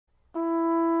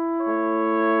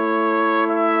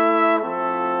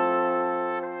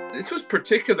This was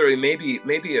particularly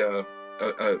maybe a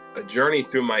journey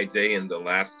through my day in the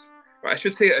last, I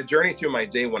should say a journey through my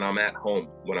day when I'm at home,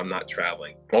 when I'm not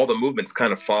traveling. All the movements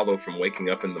kind of follow from waking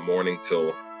up in the morning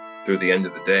till through the end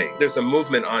of the day. There's a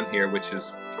movement on here which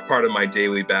is part of my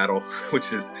daily battle,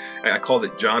 which is, I call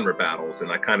it genre battles.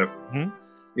 And I kind of,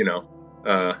 you know,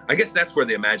 I guess that's where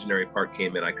the imaginary part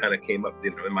came in. I kind of came up,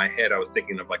 you know, in my head, I was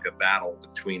thinking of like a battle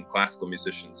between classical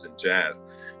musicians and jazz,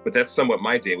 but that's somewhat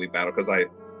my daily battle because I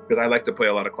like to play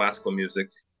a lot of classical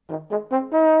music. I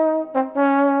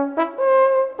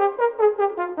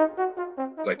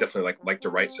definitely like to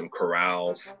write some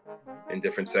chorales in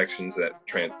different sections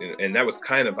and that was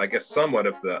kind of, I guess, somewhat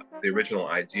of the original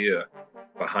idea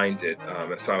behind it.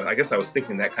 And so I guess I was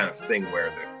thinking that kind of thing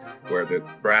where the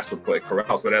brass would play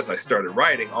chorales. But as I started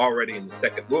writing, already in the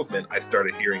second movement, I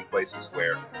started hearing places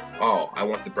where, oh, I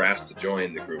want the brass to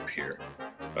join the group here.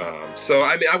 So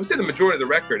I mean, I would say the majority of the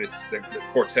record is the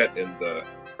quartet and the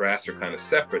brass are kind of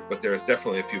separate, but there's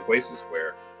definitely a few places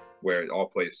where it all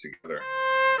plays together.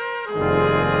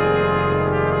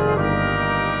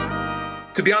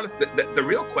 To be honest, the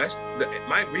real question,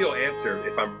 my real answer,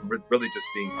 if I'm really just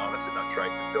being honest and not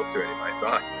trying to filter any of my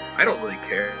thoughts, I don't really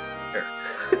care.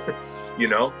 You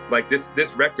know, like this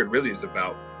record really is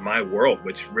about my world,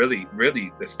 which really,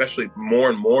 especially more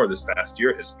and more this past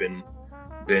year has been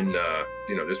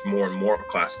you know, there's more and more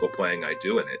classical playing I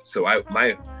do in it. So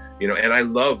you know, and I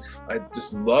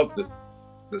just love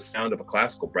the sound of a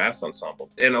classical brass ensemble.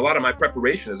 And a lot of my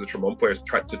preparation as a trombone player is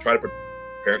to try to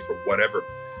prepare for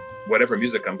whatever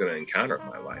music I'm going to encounter in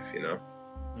my life, you know.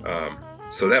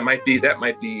 So that might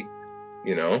be,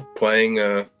 you know, playing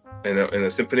in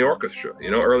a symphony orchestra.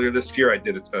 You know, earlier this year I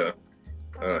did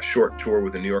a short tour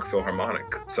with the New York Philharmonic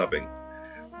subbing.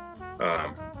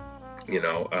 You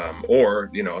know, or,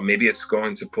 you know, maybe it's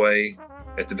going to play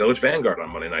at the Village Vanguard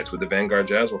on Monday nights with the Vanguard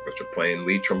Jazz Orchestra playing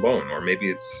lead trombone, or maybe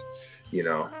it's, you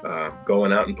know,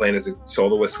 going out and playing as a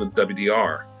soloist with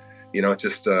WDR. You know, it's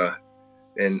just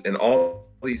and all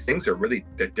these things are really,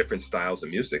 they're different styles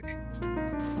of music.